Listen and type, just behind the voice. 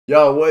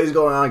Yo, what is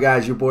going on,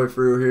 guys? Your boy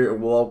Frio here,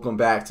 and welcome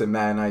back to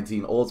Madden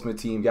 19 Ultimate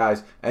Team,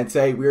 guys. And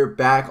today we're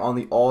back on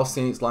the All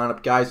Saints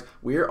lineup, guys.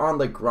 We're on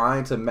the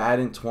grind to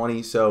Madden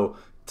 20, so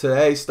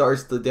today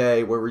starts the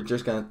day where we're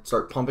just gonna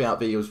start pumping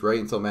out videos right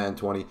until Madden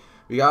 20.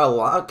 We got a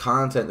lot of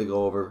content to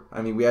go over.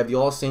 I mean, we have the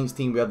All Saints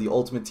team, we have the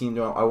Ultimate Team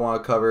I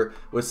want to cover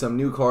with some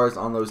new cards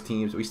on those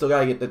teams. We still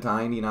gotta get the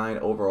 99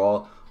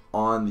 overall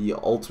on the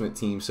Ultimate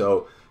Team.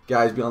 So,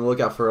 guys, be on the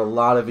lookout for a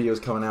lot of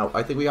videos coming out.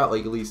 I think we got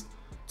like at least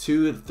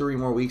 2 to 3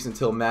 more weeks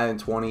until Madden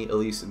 20, at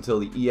least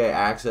until the EA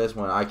access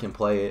when I can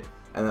play it,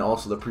 and then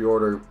also the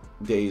pre-order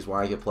days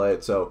when I can play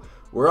it. So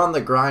we're on the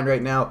grind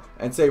right now,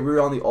 and today we're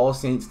on the All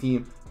Saints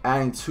team,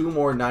 adding 2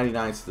 more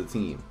 99s to the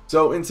team.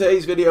 So in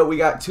today's video, we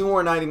got 2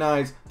 more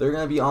 99s. They're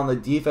going to be on the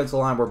defensive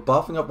line. We're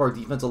buffing up our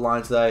defensive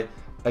line today.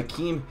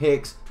 Akeem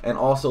Hicks and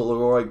also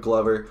Leroy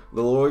Glover.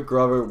 Leroy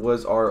Glover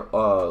was our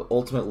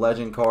Ultimate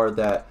Legend card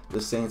that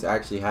the Saints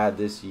actually had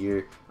this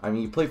year. I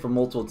mean, he played for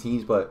multiple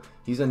teams, but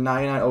he's a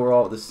 99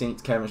 overall with the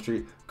Saints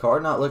chemistry.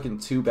 Card not looking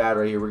too bad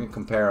right here. We're going to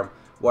compare him.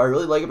 What I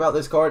really like about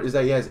this card is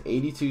that he has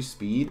 82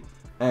 speed.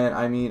 And,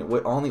 I mean,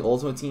 on the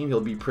Ultimate Team, he'll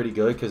be pretty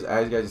good because,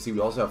 as you guys can see, we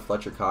also have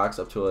Fletcher Cox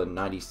up to a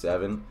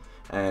 97.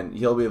 And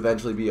he'll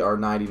eventually be our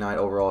 99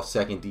 overall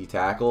second D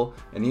tackle.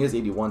 And he has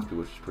 81 speed,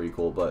 which is pretty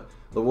cool. But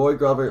Leroy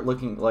Glover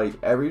looking like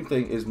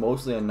everything is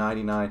mostly a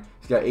 99.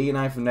 He's got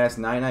 89 finesse,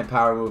 99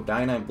 power move,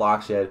 99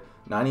 block shed,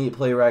 98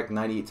 play rec,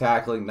 98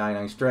 tackling,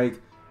 99 strength,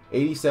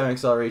 87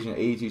 acceleration,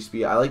 82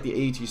 speed. I like the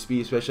 82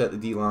 speed, especially at the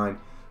D line.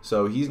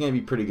 So he's going to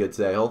be pretty good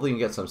today. Hopefully he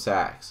can get some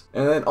sacks.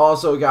 And then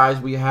also, guys,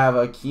 we have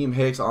Akeem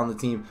Hicks on the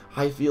team.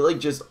 I feel like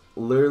just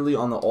literally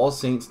on the All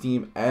Saints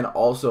team and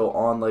also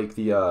on like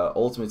the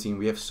Ultimate Team,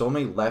 we have so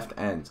many left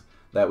ends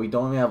that we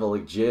don't even have a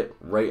legit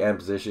right end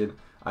position.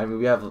 I mean,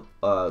 we have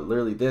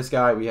literally this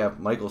guy, we have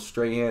Michael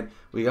Strahan,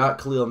 we got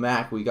Khalil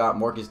Mack, we got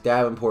Marcus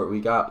Davenport, we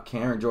got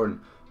Cameron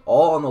Jordan,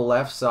 all on the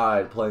left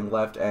side playing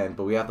left end,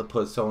 but we have to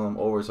put some of them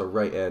over as a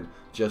right end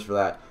just for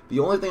that. The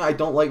only thing I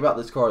don't like about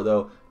this card,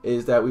 though,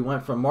 is that we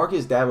went from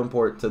Marcus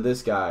Davenport to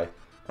this guy,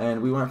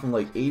 and we went from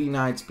like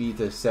 89 speed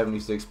to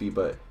 76 speed,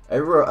 but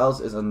everywhere else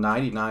is a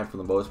 99 for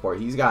the most part.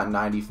 He's got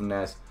 90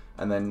 finesse,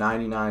 and then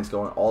 99 is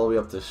going all the way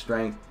up to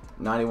strength,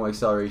 91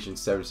 acceleration,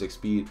 76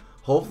 speed.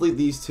 Hopefully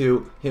these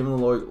two, him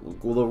and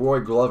Leroy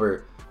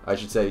Glover, I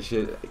should say,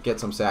 should get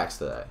some sacks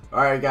today.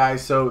 Alright,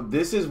 guys, so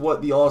this is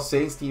what the All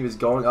Saints team is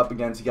going up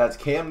against. You got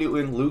Cam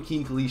Newton, Luke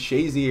Kuechly,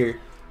 Shazier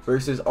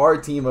versus our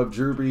team of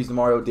Drew Brees,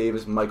 Mario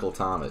Davis, Michael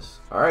Thomas.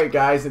 Alright,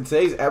 guys, in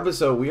today's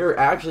episode, we are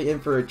actually in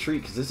for a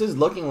treat because this is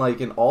looking like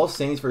an All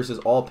Saints versus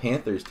All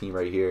Panthers team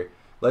right here.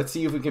 Let's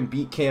see if we can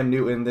beat Cam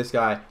Newton, this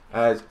guy,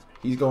 as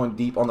he's going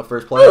deep on the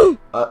first play.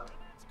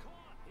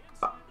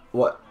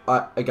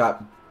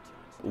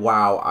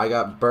 Wow, I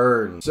got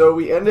burned. So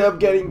we ended up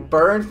getting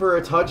burned for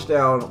a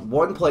touchdown.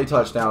 One play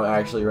touchdown,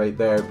 actually, right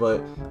there.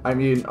 But, I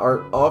mean,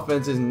 our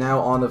offense is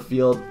now on the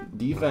field.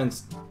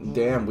 Defense,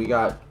 damn, we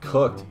got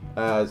cooked.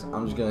 As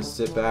I'm just going to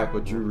sit back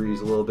with Drew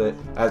Brees a little bit.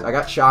 As I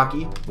got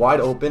Shockey wide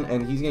open,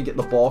 and he's going to get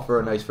the ball for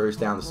a nice first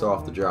down to start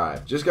off the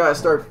drive. Just got to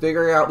start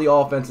figuring out the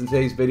offense in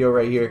today's video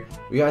right here.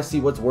 We got to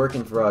see what's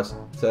working for us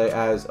today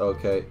as,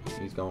 okay,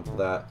 he's going for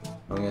that.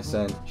 I'm going to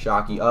send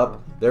Shockey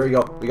up. There we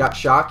go. We got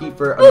Shockey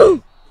for...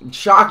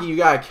 Shockey, you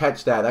gotta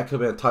catch that. That could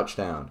have been a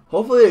touchdown.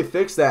 Hopefully they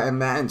fix that in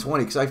Madden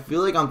 20 because I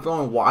feel like I'm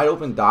throwing wide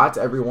open dots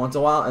every once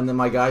in a while and then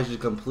my guys just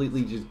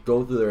completely just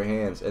go through their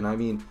hands. And I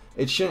mean,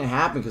 it shouldn't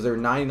happen because they're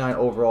 99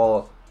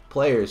 overall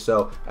players.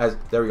 So,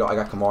 there we go. I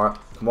got Kamara.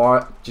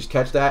 Kamara, just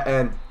catch that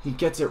and he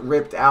gets it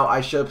ripped out. I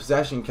should have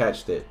possession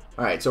catched it.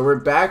 Alright, so we're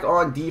back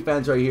on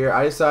defense right here.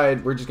 I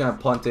decided we're just gonna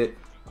punt it.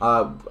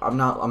 I'm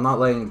not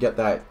letting him get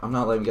that. I'm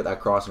not letting him get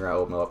that crossing route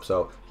open up.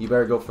 So he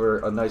better go for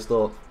a nice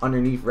little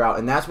underneath route,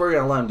 and that's what we're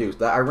gonna let him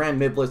do. I ran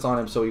mid blitz on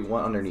him, so he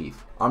went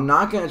underneath. I'm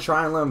not gonna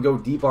try and let him go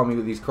deep on me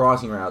with these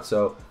crossing routes.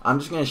 So I'm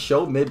just gonna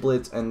show mid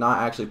blitz and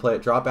not actually play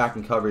it. Drop back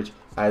in coverage.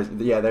 As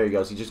yeah, there he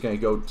goes. He's just gonna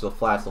go to the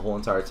flats the whole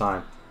entire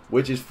time,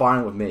 which is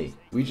fine with me.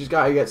 We just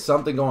gotta get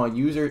something going,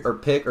 user or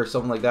pick or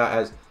something like that.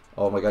 As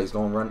oh my god, he's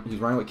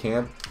running with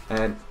Cam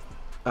and.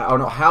 I don't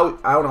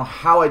know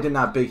how I did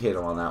not big hit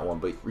him on that one,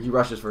 but he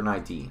rushes for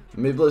 19.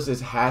 Mid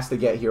blitz has to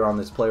get here on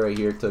this play right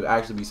here to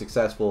actually be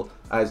successful.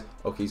 As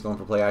okay, he's going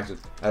for play action.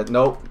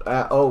 Nope.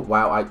 Oh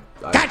wow, I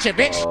gotcha,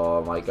 bitch.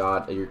 Oh my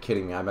god, you're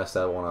kidding me. I messed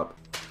that one up.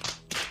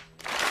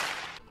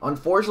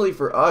 Unfortunately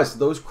for us,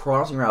 those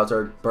crossing routes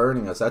are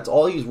burning us. That's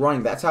all he's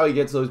running. That's how he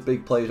gets those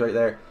big plays right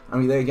there. I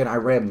mean, then again, I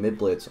ran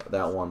mid-blitz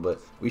that one, but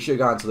we should have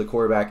gotten to the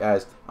quarterback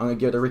as I'm going to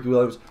give it to Ricky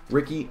Williams.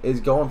 Ricky is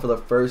going for the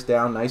first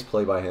down. Nice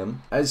play by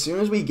him. As soon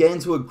as we get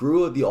into a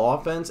groove of the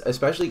offense,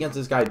 especially against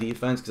this guy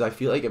defense, because I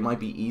feel like it might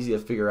be easy to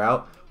figure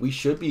out, we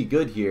should be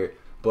good here.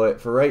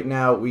 But for right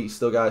now, we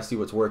still got to see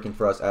what's working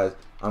for us as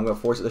I'm going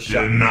to force it to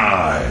shot.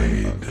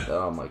 Denied.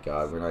 Oh my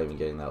god, we're not even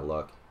getting that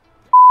luck.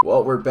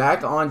 Well, we're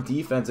back on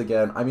defense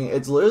again. I mean,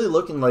 it's literally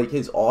looking like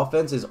his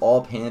offense is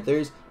all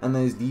Panthers, and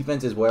then his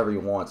defense is whatever he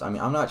wants. I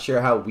mean, I'm not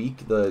sure how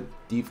weak the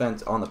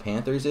defense on the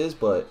Panthers is,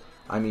 but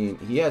I mean,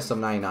 he has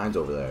some 99s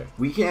over there.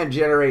 We can't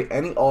generate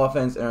any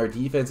offense, and our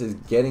defense is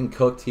getting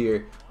cooked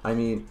here. I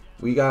mean,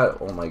 we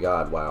got, oh my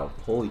god, wow.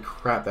 Holy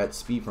crap, that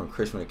speed from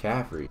Christian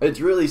McCaffrey. It's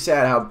really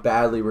sad how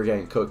badly we're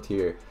getting cooked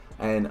here.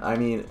 And, I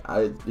mean,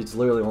 it's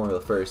literally only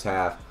the first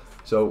half.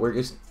 So we're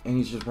just, and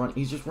he's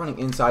just running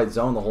inside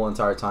zone the whole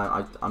entire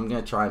time. I'm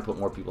going to try and put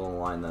more people on the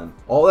line then.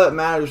 All that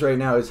matters right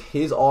now is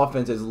his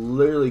offense is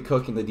literally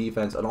cooking the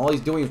defense, and all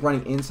he's doing is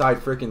running inside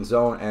freaking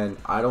zone, and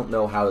I don't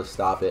know how to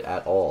stop it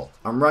at all.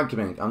 I'm run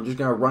committing. I'm just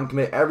going to run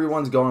commit.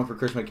 Everyone's going for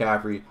Chris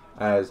McCaffrey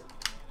as,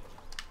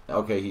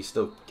 okay, he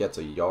still gets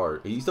a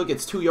yard. He still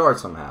gets 2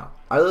 yards somehow.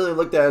 I literally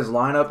looked at his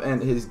lineup,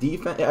 and his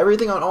defense,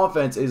 everything on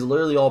offense is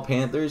literally all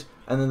Panthers,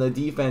 and then the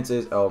defense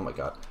is, oh my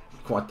god.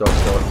 Come on, throw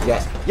it.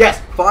 Yes,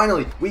 yes,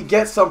 finally, we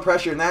get some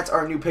pressure, and that's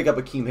our new pickup,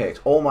 Akeem Hicks.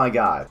 Oh my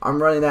god.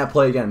 I'm running that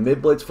play again.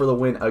 Mid blitz for the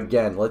win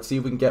again. Let's see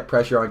if we can get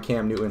pressure on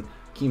Cam Newton.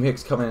 Akeem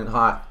Hicks coming in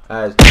hot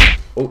as,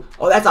 oh,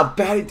 that's a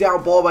batted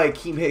down ball by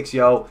Akeem Hicks,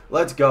 yo.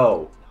 Let's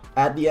go.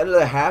 At the end of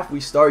the half, we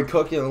started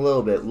cooking a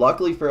little bit.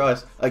 Luckily for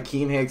us,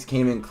 Akeem Hicks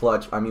came in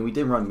clutch. I mean, we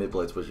did run mid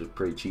blitz, which was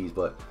pretty cheese,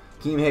 but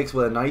Akeem Hicks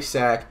with a nice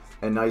sack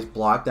and nice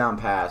block down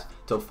pass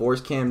to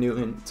force Cam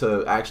Newton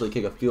to actually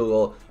kick a field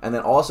goal. And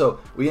then also,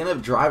 we ended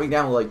up driving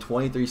down with like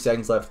 23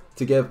 seconds left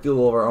to get a field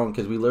goal of our own,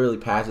 because we literally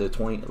passed it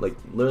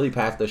literally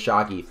passed the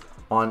Shockey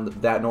on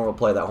that normal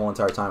play that whole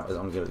entire time. I'm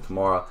going to give it to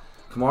Kamara.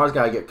 Kamara's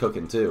got to get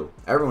cooking too.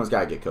 Everyone's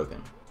got to get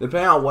cooking.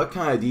 Depending on what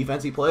kind of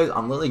defense he plays,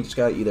 I'm literally just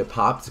got to either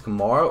pop to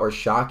Kamara or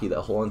Shockey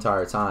the whole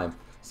entire time.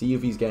 See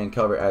if he's getting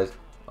covered as,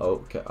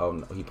 okay, oh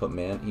no, he put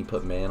man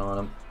on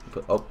him.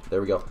 Oh,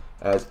 there we go.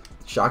 As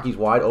Shockey's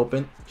wide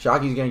open.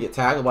 Shockey's going to get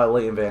tackled by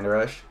Leighton Vander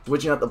Esch.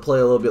 Switching up the play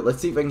a little bit. Let's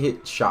see if I can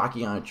hit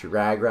Shockey on a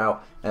drag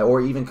route,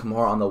 or even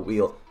Kamara on the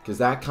wheel, because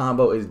that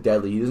combo is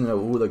deadly. He doesn't know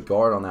who the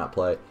guard on that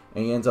play,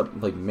 and he ends up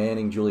like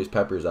manning Julius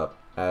Peppers up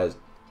as,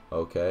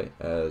 okay,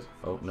 as,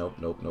 oh,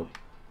 nope.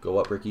 Go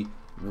up, Ricky.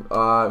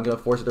 I'm going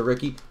to force it to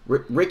Ricky.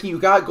 Ricky, you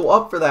got to go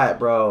up for that,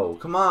 bro.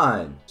 Come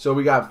on. So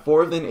we got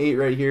 4th and 8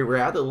 right here. We're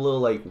at the little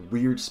like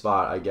weird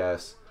spot, I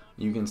guess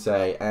you can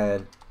say,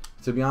 and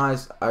to be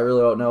honest, I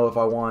really don't know if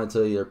I wanted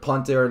to either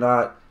punt it or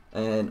not.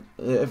 And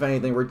if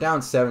anything, we're down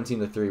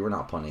 17-3. We're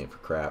not punting it for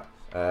crap.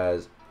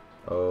 As,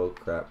 oh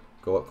crap,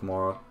 go up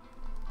Kamara.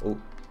 Oh,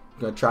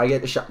 gonna try to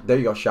get the shot. There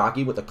you go,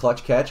 Shockey with the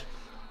clutch catch.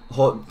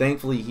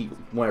 Thankfully, he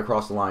went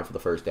across the line for the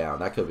first down.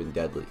 That could have been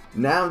deadly.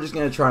 Now I'm just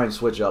gonna try and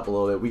switch up a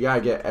little bit. We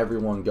gotta get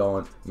everyone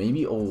going.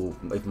 Maybe, oh,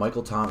 if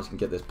Michael Thomas can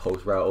get this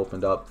post route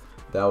opened up,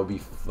 that would be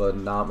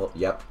phenomenal.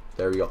 Yep,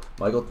 there we go.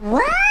 Michael.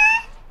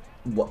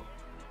 What?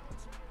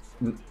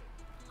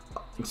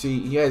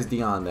 See, he has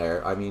Dion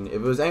there. I mean, if it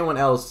was anyone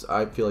else,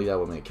 I feel like that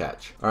would make a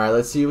catch. All right,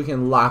 let's see if we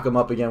can lock him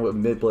up again with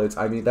mid blitz.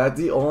 I mean, that's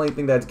the only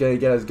thing that's gonna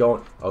get us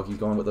going. Oh, he's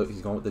going with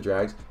the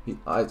drags.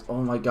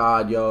 Oh my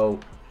God, yo,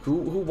 who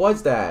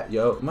was that,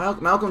 yo?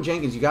 Malcolm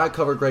Jenkins, you gotta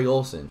cover Greg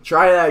Olsen.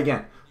 Try that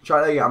again.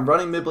 I'm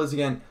running mid blitz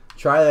again.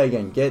 Try that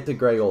again. Get to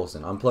Greg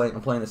Olsen. I'm playing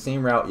the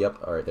same route. Yep.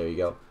 All right, there you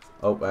go.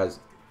 Oh,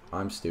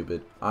 I'm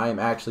stupid. I am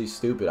actually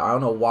stupid. I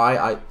don't know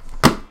why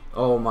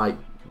oh my.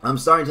 I'm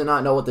starting to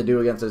not know what to do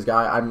against this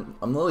guy. I'm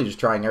literally just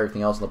trying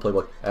everything else in the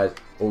playbook. As,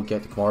 oh,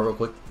 get to Kamara real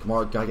quick.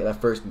 Kamara, gotta get that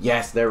first.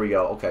 Yes, there we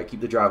go. Okay, keep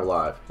the drive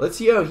alive. Let's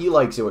see how he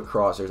likes it with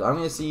crossers. I'm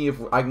gonna see if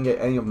I can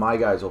get any of my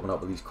guys open up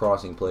with these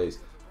crossing plays.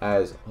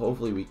 As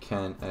hopefully we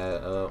can.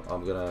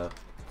 I'm gonna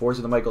force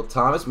it to Michael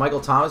Thomas. Michael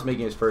Thomas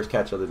making his first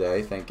catch of the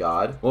day. Thank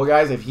God. Well,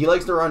 guys, if he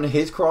likes to run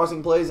his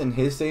crossing plays and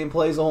his same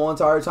plays the whole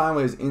entire time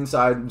with his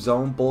inside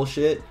zone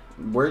bullshit,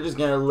 we're just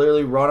gonna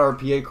literally run our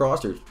PA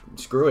crossers.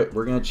 Screw it.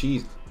 We're gonna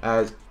cheese.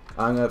 As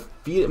I'm going to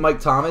feed it Mike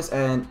Thomas,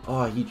 and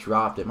oh, he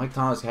dropped it. Mike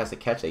Thomas has to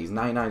catch that. He's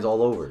 99s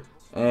all over.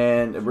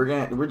 And we're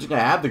just going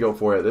to have to go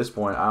for it at this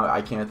point.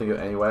 I can't think of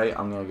any way.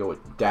 I'm going to go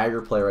with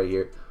dagger play right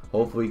here.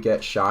 Hopefully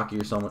get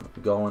Shockey or someone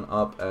going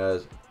up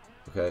as,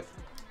 okay.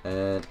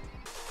 And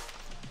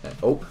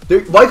oh,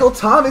 there, Michael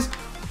Thomas.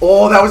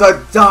 Oh, that was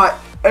a dot.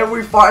 And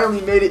we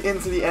finally made it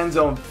into the end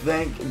zone.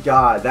 Thank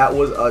God. That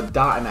was a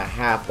dot and a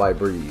half by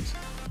Breeze.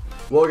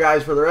 Well,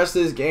 guys, for the rest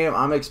of this game,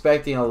 I'm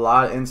expecting a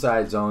lot of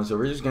inside zones, so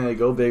we're just going to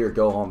go big or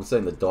go home. I'm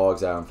sending the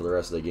dogs out for the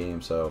rest of the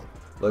game, so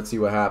let's see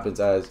what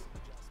happens as,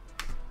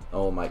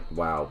 oh my,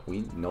 wow,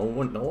 no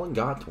one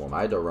got to him.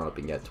 I had to run up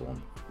and get to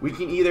him. We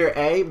can either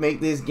A,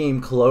 make this game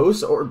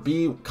close, or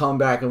B, come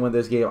back and win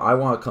this game. I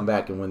want to come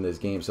back and win this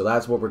game, so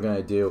that's what we're going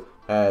to do,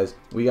 as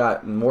we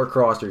got more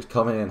crossers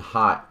coming in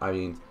hot. I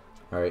mean,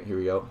 all right, here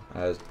we go,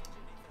 as,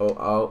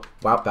 oh,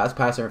 wow, that's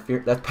pass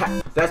interference.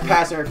 That's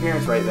pass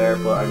interference right there,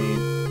 but I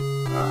mean,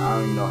 I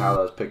don't even know how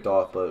that was picked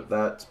off, but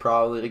that's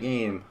probably the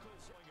game.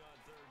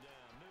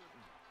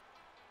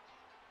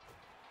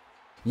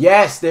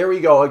 Yes, there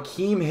we go.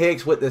 Akeem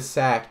Hicks with the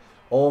sack.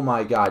 Oh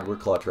my God, we're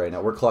clutch right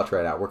now. We're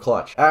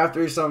clutch.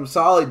 After some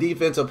solid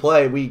defensive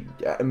play, we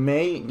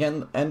may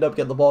end up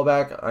getting the ball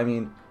back. I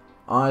mean,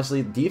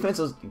 honestly, defense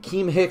is,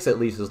 Akeem Hicks at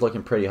least is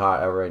looking pretty hot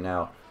right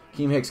now.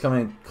 Akeem Hicks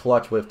coming in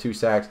clutch with 2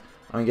 sacks.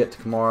 I'm gonna get to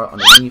Kamara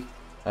underneath.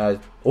 As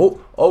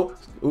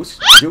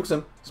jukes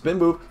him, spin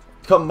move.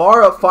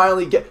 Kamara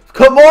finally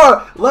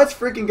Kamara! Let's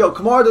freaking go.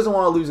 Kamara doesn't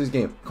want to lose this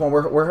game. Come on,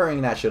 we're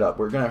hurrying that shit up.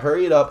 We're going to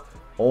hurry it up.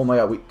 Oh my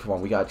god, come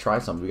on, we got to try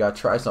something. We got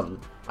to try something.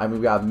 I mean,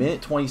 we got a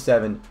minute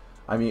 27.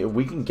 I mean, if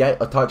we can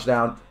get a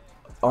touchdown,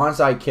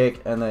 onside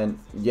kick, and then,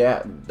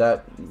 yeah,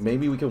 that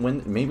maybe we can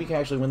win. Maybe we can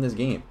actually win this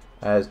game.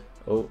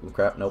 Oh,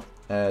 crap, nope.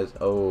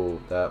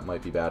 That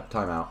might be bad.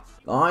 Timeout.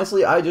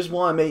 Honestly, I just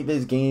want to make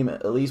this game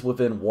at least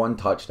within one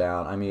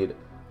touchdown. I mean,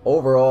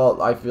 overall,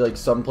 I feel like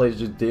some plays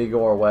just did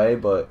go our way,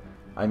 but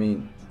I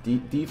mean,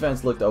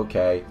 defense looked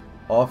okay.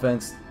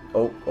 Offense,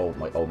 oh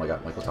my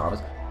god, Michael Thomas.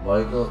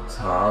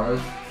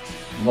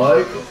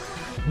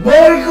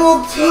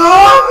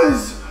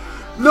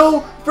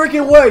 No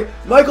freaking way!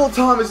 Michael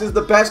Thomas is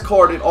the best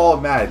card in all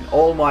of Madden.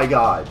 Oh my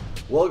god.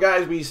 Well,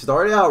 guys, we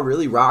started out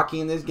really rocky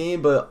in this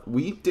game, but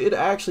we did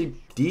actually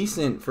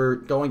decent for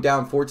going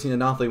down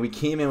 14-0. We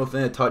came in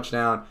within a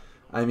touchdown.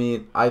 I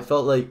mean, I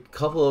felt like a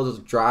couple of those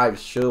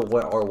drives should have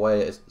went our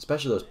way,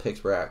 especially those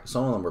picks.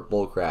 Some of them were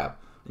bull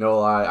crap. No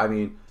lie. I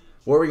mean,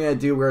 what are we gonna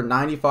do? We're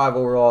 95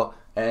 overall,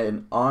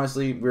 and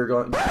honestly, we're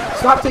going.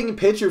 Stop taking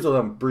pictures of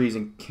them, Breeze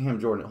and Cam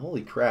Jordan.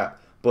 Holy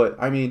crap! But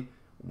I mean,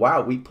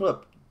 wow, we put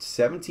up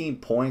 17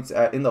 points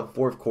in the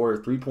fourth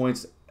quarter. 3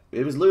 points.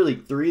 It was literally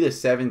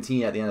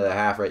 3-17 at the end of the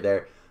half right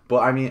there.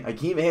 But I mean,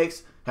 Akeem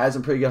Hicks had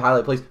some pretty good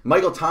highlight plays.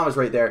 Michael Thomas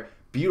right there,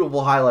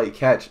 beautiful highlight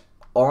catch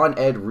on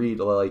Ed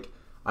Reed. Like,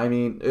 I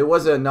mean, it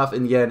wasn't enough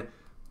in the end.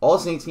 All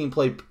Saints team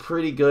played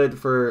pretty good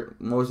for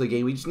most of the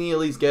game. We just need to at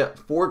least get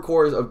 4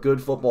 quarters of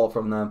good football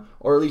from them,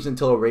 or at least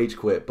until a rage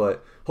quit.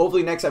 But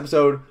hopefully next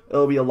episode,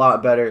 it'll be a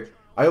lot better.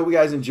 I hope you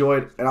guys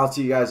enjoyed, and I'll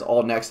see you guys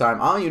all next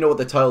time. I don't even know what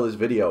the title of this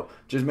video.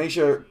 Just make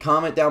sure,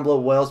 comment down below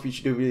what else we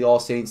should do for the All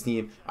Saints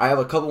team. I have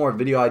a couple more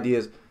video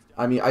ideas.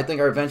 I mean, I think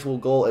our eventual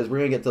goal is we're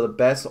going to get to the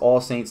best All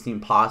Saints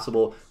team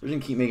possible. We're going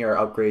to keep making our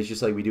upgrades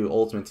just like we do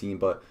Ultimate Team.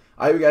 But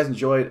I hope you guys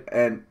enjoyed,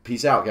 and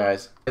peace out,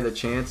 guys. If I had the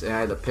chance and I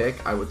had the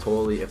pick, I would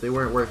totally, if they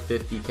weren't worth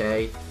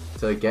 50K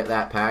to get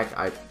that pack,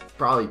 I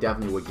probably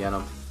definitely would get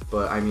them.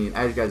 But, I mean,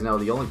 as you guys know,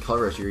 the only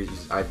color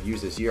series I've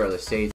used this year are the Saints.